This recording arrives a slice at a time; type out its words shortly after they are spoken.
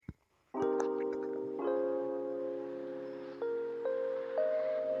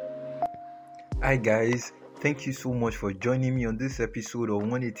Hi guys, thank you so much for joining me on this episode of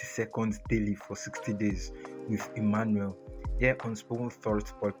 180 seconds daily for 60 days with Emmanuel here on Spoken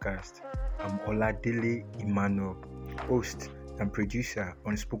Thoughts podcast. I'm Oladele Emmanuel, host and producer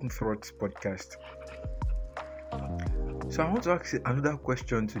on Spoken Thoughts podcast. So I want to ask another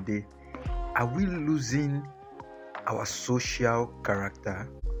question today. Are we losing our social character?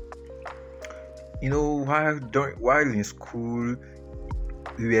 While in school,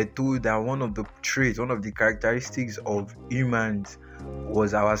 we were told that one of the characteristics of humans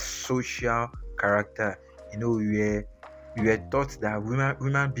was our social character. We were taught that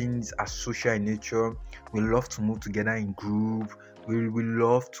human beings are social in nature. We love to move together in group. We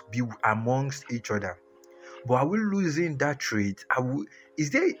love to be amongst each other. But are we losing that trait? Is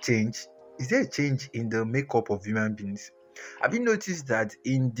there a change? Is there a change in the makeup of human beings? Have you noticed that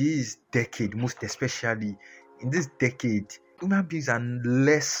in this decade, most especially in this decade, human beings are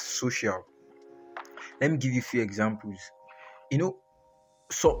less social? Let me give you a few examples.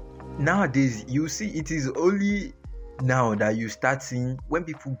 So nowadays you see it is only now that you start seeing when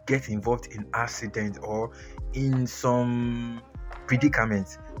people get involved in accidents or in some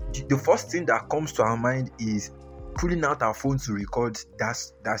predicaments. The first thing that comes to our mind is pulling out our phone to record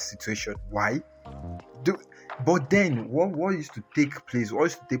that situation. Why? But then what used to take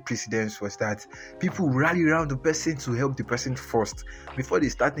precedence was that people rally around the person to help the person first before they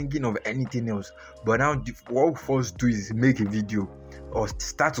start thinking of anything else. But now what we first do is make a video or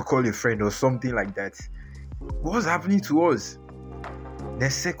start to call a friend or something like that. What's happening to us?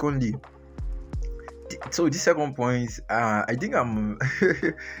 Then secondly, so this second point, I think I'm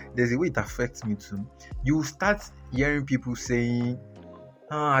there's a way it affects me too. You start hearing people saying,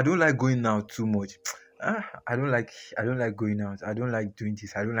 I don't like going out too much. I don't like going out. I don't like doing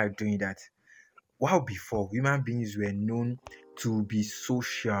this. I don't like doing that. While before, human beings were known to be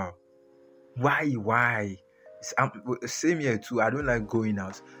social. Why? Same here too. I don't like going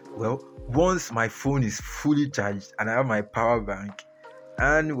out. Well, once my phone is fully charged and I have my power bank,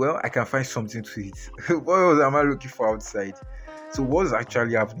 and I can find something to eat. What else am I looking for outside? So what's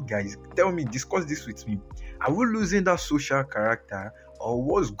actually happening, guys? Tell me, discuss this with me. Are we losing that social character, or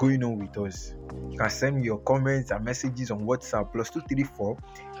what's going on with us? You can send me your comments and messages on WhatsApp +234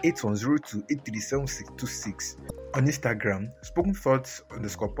 8102 837626, on Instagram Spoken Thoughts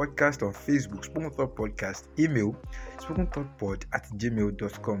 _podcast, on Facebook Spoken Thought Podcast, email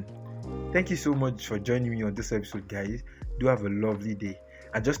spokenthoughtpod@gmail.com. Thank you so much for joining me on this episode, guys. Do have a lovely day.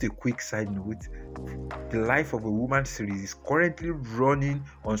 And just a quick side note, the Life of a Woman series is currently running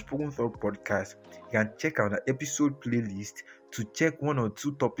on Spoken Thought Podcast. You can check out the episode playlist to check one or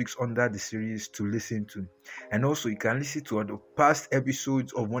two topics under the series to listen to. And also you can listen to the past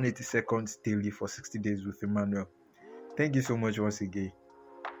episodes of 180 seconds daily for 60 days with Emmanuel. Thank you so much once again.